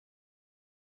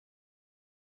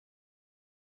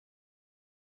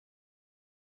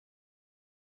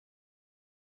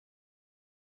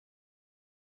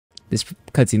This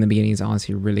cutscene in the beginning is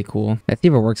honestly really cool. Let's see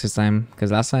if it works this time,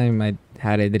 because last time I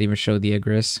had it, didn't even show the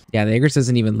Igris. Yeah, the Igris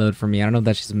doesn't even load for me. I don't know if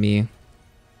that's just me,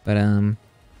 but I'm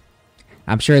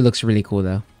sure it looks really cool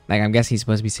though. Like, I'm guessing he's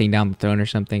supposed to be sitting down on the throne or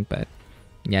something, but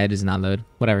yeah, it does not load.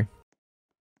 Whatever.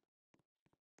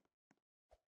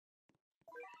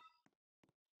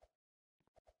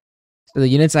 So the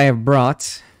units I have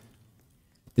brought,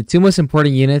 the two most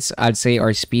important units I'd say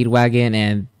are Speedwagon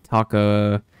and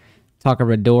Takaroda,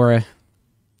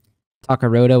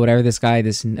 whatever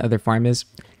this other farm is.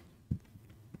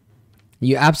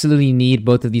 You absolutely need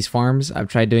both of these farms. I've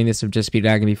tried doing this with just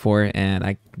Speedwagon before, and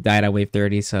I died at wave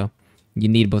 30, so you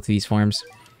need both of these farms.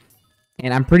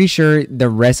 And I'm pretty sure the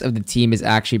rest of the team is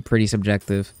actually pretty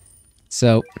subjective.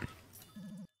 So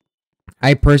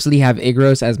I personally have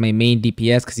Igris as my main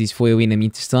DPS because he's full AoE and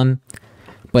immune to stun.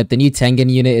 But the new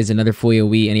Tengen unit is another full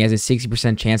AoE, and he has a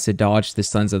 60% chance to dodge the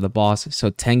stuns of the boss.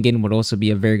 So Tengen would also be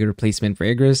a very good replacement for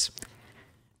Igris.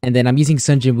 And then I'm using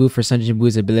Sun Jinwoo for Sun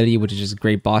Jinwoo's ability, which is just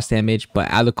great boss damage. But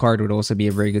Alucard would also be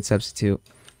a very good substitute.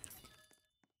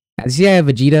 As you see, I have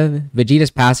Vegeta.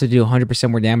 Vegeta's passive to do 100%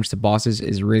 more damage to bosses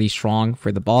is really strong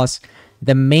for the boss.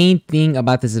 The main thing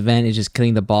about this event is just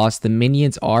killing the boss. The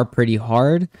minions are pretty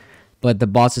hard, but the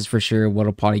boss is for sure what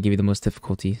will probably give you the most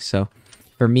difficulty. So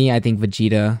for me, I think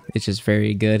Vegeta is just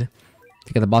very good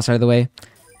to get the boss out of the way.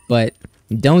 But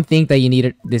don't think that you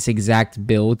need this exact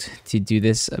build to do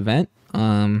this event.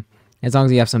 As long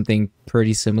as you have something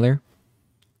pretty similar,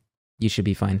 you should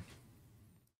be fine.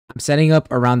 I'm setting up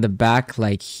around the back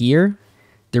like here.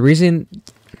 The reason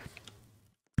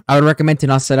I would recommend to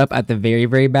not set up at the very,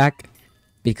 very back,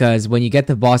 because when you get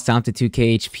the boss down to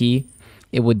 2k HP,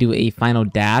 it will do a final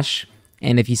dash.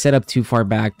 And if you set up too far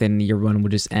back, then your run will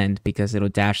just end because it'll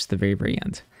dash to the very, very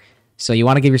end. So you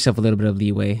want to give yourself a little bit of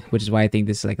leeway, which is why I think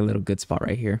this is like a little good spot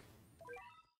right here.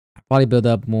 I'll probably build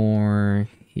up more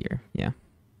here. Yeah.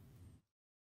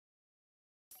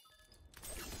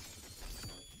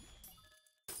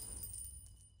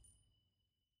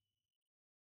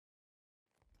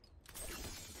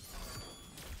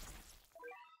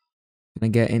 Gonna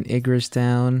get an Igris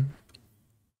down.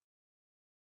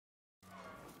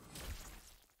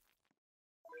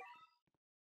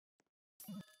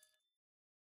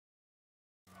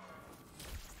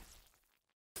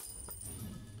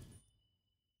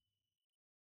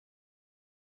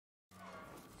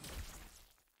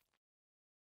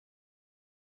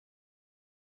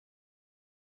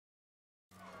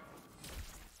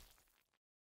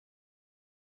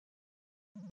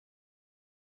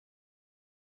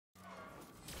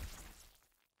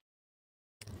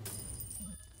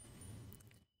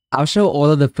 I'll show all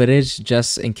of the footage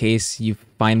just in case you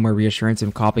find more reassurance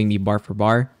in copying me bar for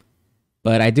bar.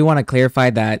 But I do want to clarify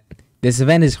that this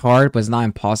event is hard, but it's not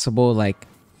impossible. Like,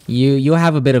 you'll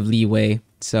have a bit of leeway.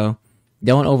 So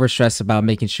don't overstress about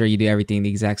making sure you do everything the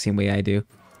exact same way I do.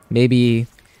 Maybe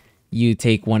you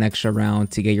take one extra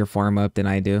round to get your farm up than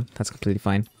I do. That's completely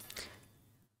fine.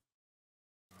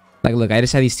 Like, look, I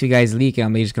just had these two guys leak, and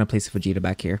I'm just going to place a Vegeta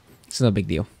back here. It's no big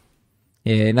deal.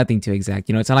 Yeah, nothing too exact.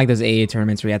 You know, it's not like those AA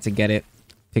tournaments where you have to get it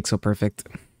pixel perfect.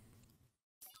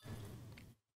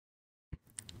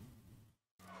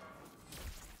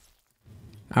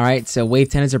 Alright, so wave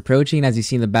 10 is approaching. As you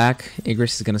see in the back,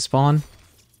 Igris is going to spawn.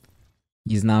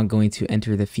 He's now going to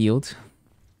enter the field.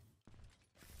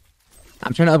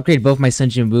 I'm trying to upgrade both my Sun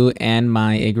Jinwoo and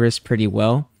my Igris pretty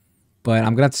well. But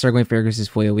I'm going to have to start going for Igris'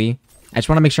 full AoE. I just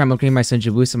want to make sure I'm upgrading my Sun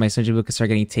Jinwoo so my Sun Jinwoo can start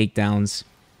getting takedowns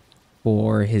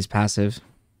for his passive.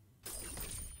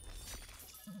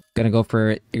 Gonna go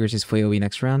for Igris' full AoE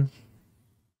next round.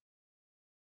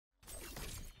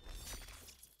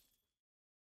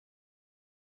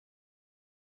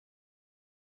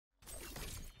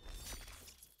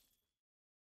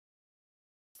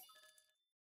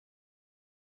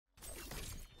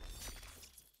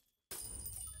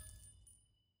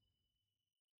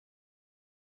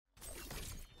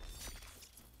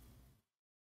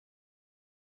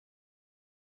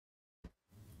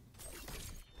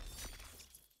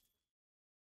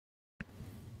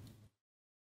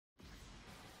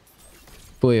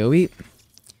 Full AoE.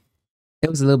 It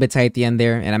was a little bit tight at the end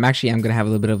there, and I'm gonna have a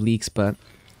little bit of leaks, but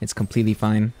it's completely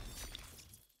fine.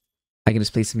 I can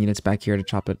just place some units back here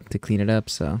to clean it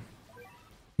up, so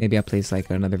maybe I'll place like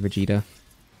another Vegeta.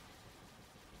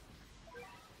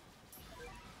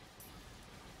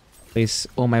 Place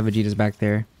all my Vegetas back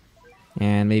there,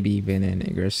 and maybe even an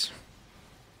Igris.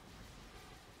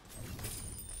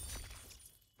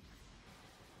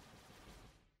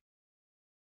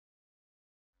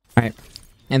 Alright.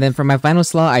 And then for my final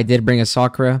slot, I did bring a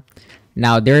Sakura.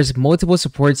 Now, there's multiple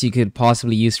supports you could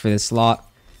possibly use for this slot.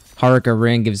 Haruka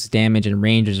Ring gives damage and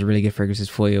range, which is really good for Igris'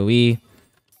 full AoE.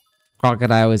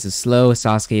 Crocodile is a slow.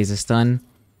 Sasuke is a stun.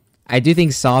 I do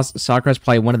think Sakura is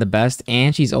probably one of the best,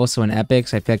 and she's also an epic,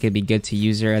 so I feel like it'd be good to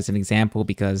use her as an example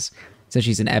because since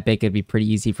she's an epic, it'd be pretty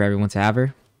easy for everyone to have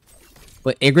her.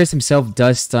 But Igris himself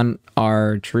does stun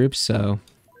our troops, so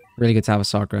really good to have a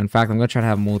Sakura. In fact, I'm going to try to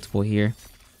have multiple here.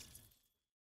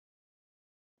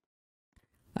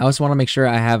 I also want to make sure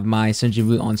I have my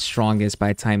Sunjin-Woo on strongest by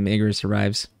the time Igris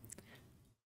arrives.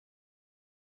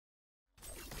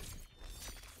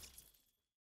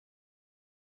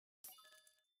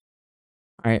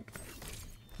 Alright.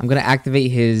 I'm going to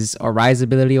activate his Arise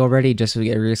ability already just so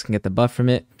Igris can get the buff from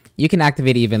it. You can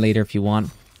activate it even later if you want.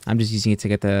 I'm just using it to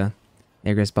get the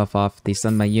Igris buff off. They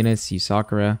stun my units, use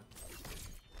Sakura.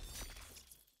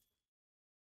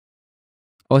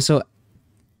 Also,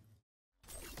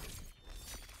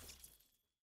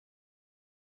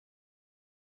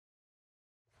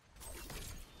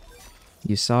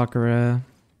 use Sakura.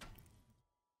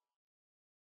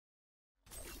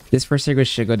 This first Igris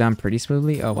should go down pretty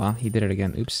smoothly. Oh wow, he did it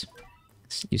again. Oops.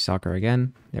 Use Sakura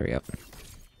again. There we go.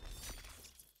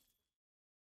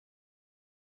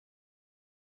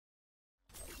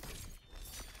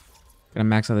 Gonna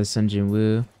max out the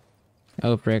Sunjin-Woo.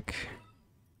 Oh frick.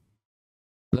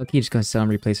 Loki just gonna sell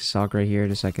and replace the Sakura here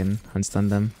just so I can unstun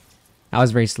them. I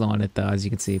was very slow on it though, as you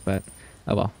can see, but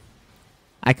oh well.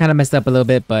 I kind of messed up a little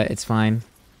bit, but it's fine.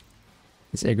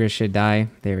 This Igris should die.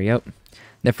 There we go.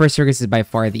 The first Igris is by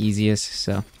far the easiest,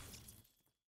 so.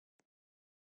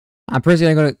 I'm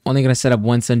personally only gonna set up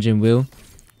one Sunjin-Woo.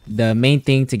 The main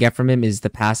thing to get from him is the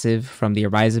passive from the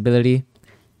Arise ability.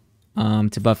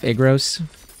 To buff Igros.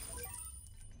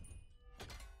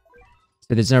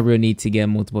 So there's no real need to get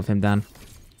multiple of him down.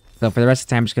 So for the rest of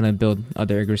the time, I'm just gonna build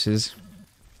other Igrises.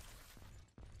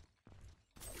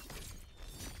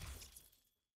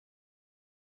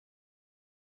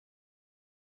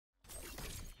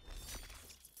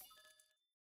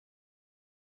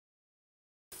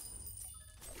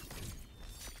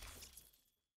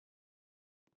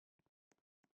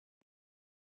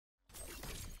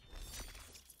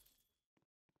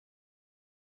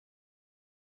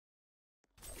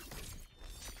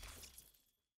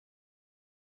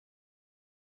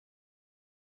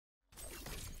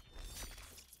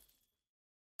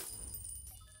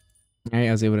 Alright,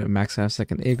 I was able to max out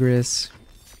second Igris.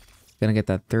 Gonna get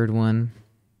that third one.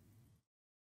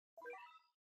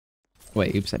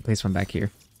 Wait, oops, I placed one back here.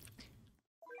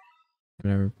 I'm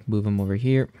gonna move him over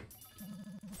here.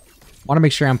 Want to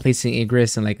make sure I'm placing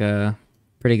Igris in like a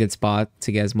pretty good spot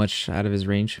to get as much out of his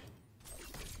range.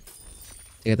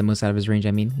 To get the most out of his range,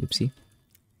 I mean. Oopsie.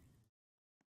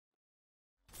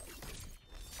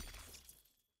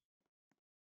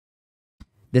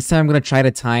 This time I'm going to try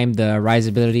to time the Rise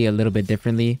ability a little bit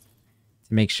differently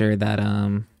to make sure that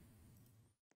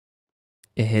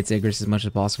it hits Igris as much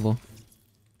as possible.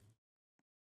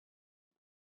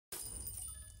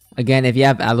 Again, if you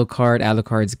have Alucard,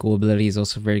 Alucard's ghoul ability is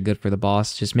also very good for the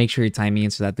boss. Just make sure you're timing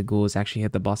it so that the ghouls actually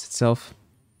hit the boss itself.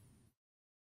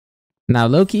 Now,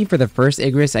 low-key, for the first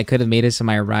Igris, I could have made it so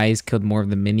my Rise killed more of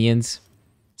the minions.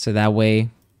 So that way,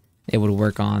 it would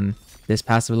work on this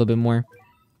passive a little bit more.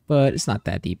 But it's not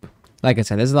that deep. Like I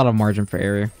said, there's a lot of margin for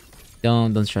error.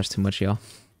 Don't stress too much, y'all.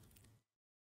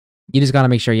 You just gotta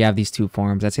make sure you have these two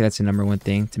forms. I'd say that's the #1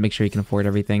 thing, to make sure you can afford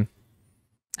everything.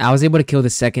 I was able to kill the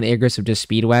second Igris with just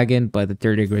Speedwagon, but the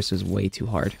third Igris was way too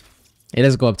hard. It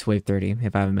does go up to wave 30,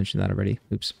 if I haven't mentioned that already.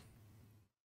 Oops.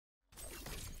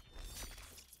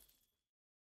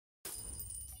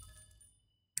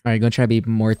 Alright, gonna try to be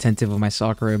more attentive with my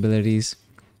Sakura abilities.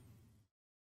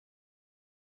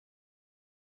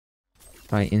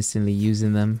 By instantly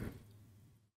using them.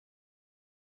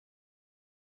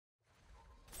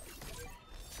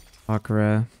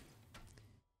 Sakura.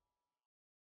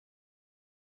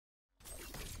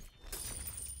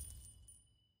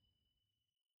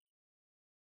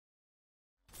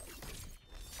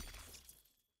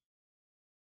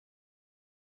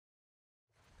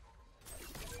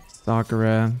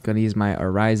 Sakura. Gonna use my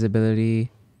Arise ability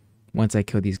once I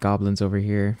kill these goblins over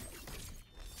here.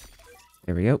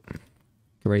 There we go.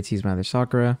 Get ready to use my other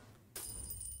Sakura.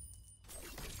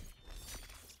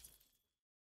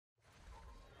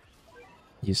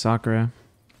 Use Sakura.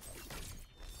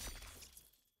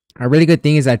 A really good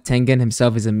thing is that Tengen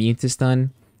himself is immune to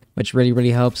stun, which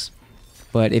really helps.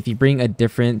 But if you bring a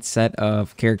different set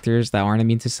of characters that aren't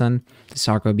immune to stun,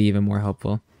 Sakura will be even more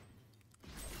helpful.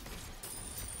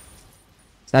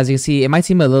 So as you can see, it might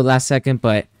seem a little last second,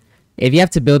 but if you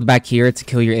have to build back here to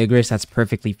kill your Igris, that's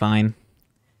perfectly fine.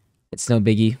 It's no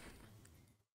biggie.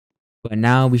 But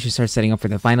now we should start setting up for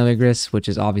the final Igris, which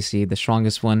is obviously the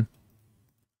strongest one.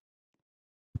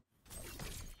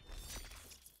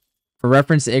 For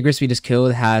reference, the Igris we just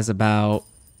killed has about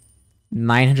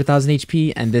 900,000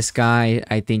 HP, and this guy,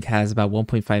 I think, has about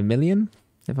 1.5 million,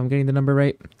 if I'm getting the number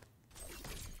right.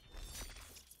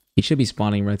 He should be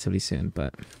spawning relatively soon,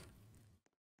 but...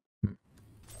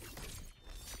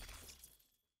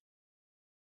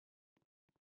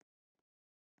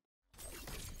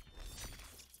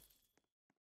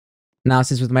 Now,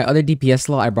 since with my other DPS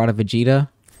slot, I brought a Vegeta,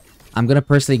 I'm going to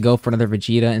personally go for another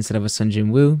Vegeta instead of a Sun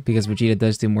Jin Woo, because Vegeta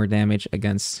does do more damage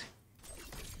against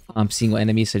single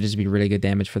enemies, so just be really good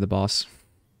damage for the boss.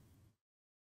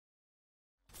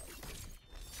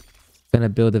 Gonna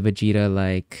build a Vegeta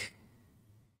like...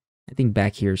 I think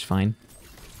back here is fine.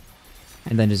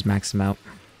 And then just max him out.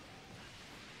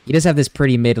 He does have this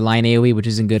pretty mid-line AoE, which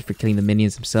isn't good for killing the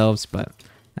minions themselves, but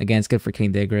again, it's good for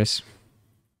killing the Igris.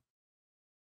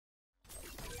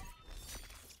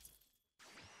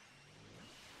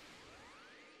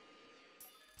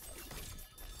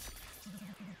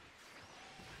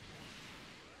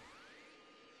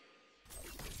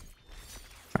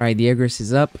 Alright, the Igris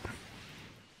is up.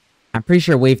 I'm pretty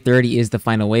sure wave 30 is the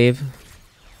final wave.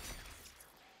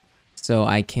 So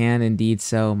I can indeed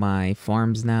sell my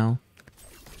farms now.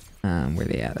 Where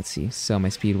they at? Let's see. Sell my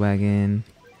Speedwagon.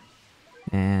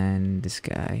 And this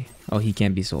guy. Oh, he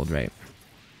can't be sold, right?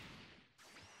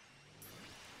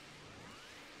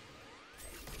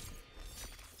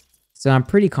 So I'm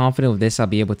pretty confident with this I'll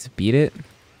be able to beat it.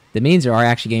 The minions are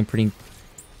actually getting pretty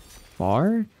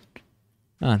far.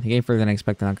 Oh, they're getting further than I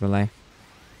expected, not gonna lie.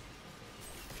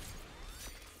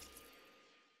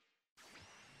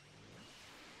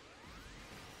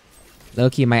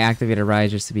 Low-key might activate a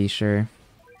Rise just to be sure.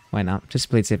 Why not?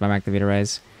 Just play it safe, I'm activate a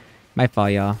Rise. My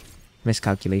fault, y'all.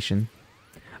 Miscalculation.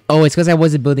 Oh, it's because I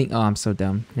wasn't building... Oh, I'm so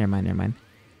dumb. Never mind, never mind.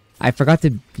 I forgot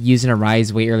to use a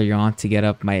Rise way earlier on to get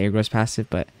up my Igris passive,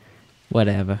 but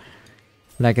whatever.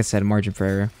 Like I said, margin for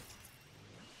error.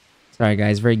 Sorry,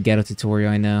 guys. Very ghetto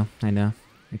tutorial, I know. I know.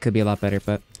 It could be a lot better,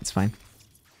 but it's fine.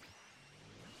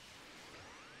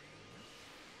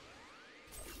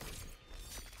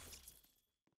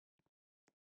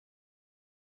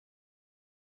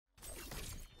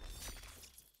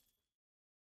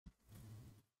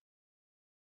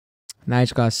 Now I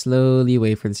just gotta slowly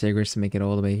wait for the Igris to make it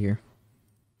all the way here.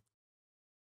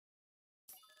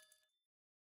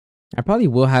 I probably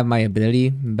will have my ability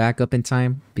back up in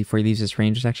time before he leaves this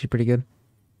range. It's actually pretty good.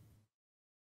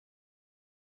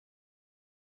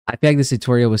 I feel like this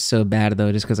tutorial was so bad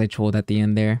though, just because I trolled at the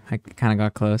end there. I kind of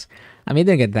got close. I mean, it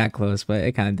didn't get that close, but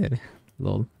it kind of did.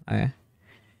 Lol.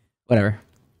 Whatever.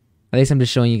 At least I'm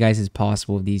just showing you guys it's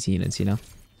possible with these units, you know?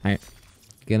 Alright.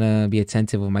 Gonna be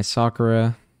attentive with my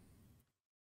Sakura.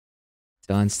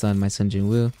 To unstun my Sun Jin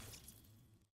Woo.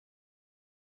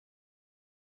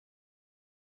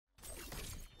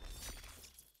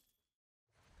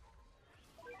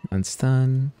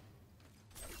 Unstun.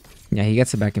 Yeah, he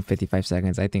gets it back in 55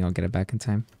 seconds. I think I'll get it back in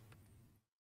time.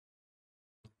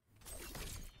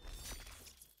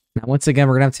 Now, once again,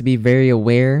 we're going to have to be very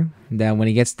aware that when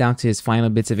he gets down to his final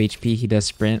bits of HP, he does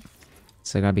sprint.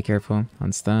 So I gotta be careful.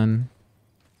 Unstun.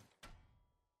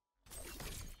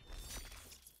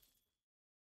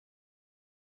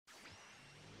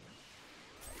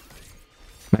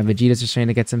 My Vegeta's just trying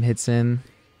to get some hits in.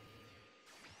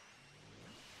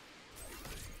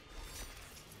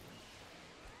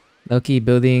 Low-key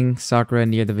building Sakura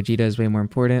near the Vegeta is way more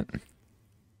important.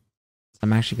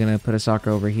 I'm actually going to put a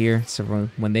Sakura over here, so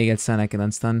when they get stunned, I can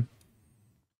unstun.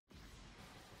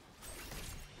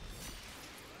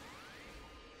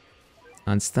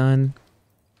 Unstun.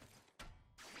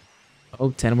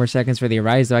 Oh, 10 more seconds for the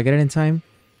Arise. Do I get it in time?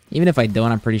 Even if I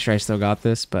don't, I'm pretty sure I still got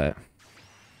this, but...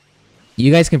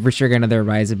 You guys can for sure get another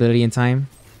Arise ability in time.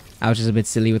 I was just a bit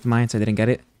silly with mine, so I didn't get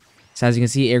it. So as you can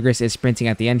see, Igris is sprinting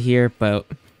at the end here, but...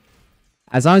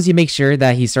 As long as you make sure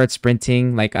that he starts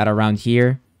sprinting, like, at around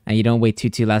here, and you don't wait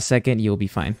too last second, you'll be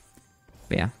fine.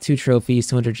 But yeah, 2 trophies,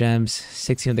 200 gems,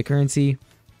 1600 currency,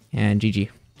 and GG.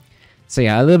 So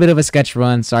yeah, a little bit of a sketch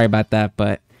run. Sorry about that,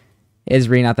 but it's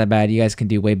really not that bad. You guys can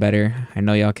do way better. I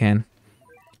know y'all can.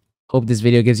 Hope this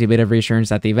video gives you a bit of reassurance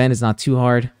that the event is not too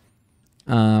hard.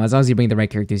 As long as you bring the right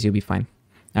characters, you'll be fine.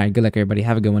 Alright, good luck everybody.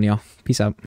 Have a good one, y'all. Peace out.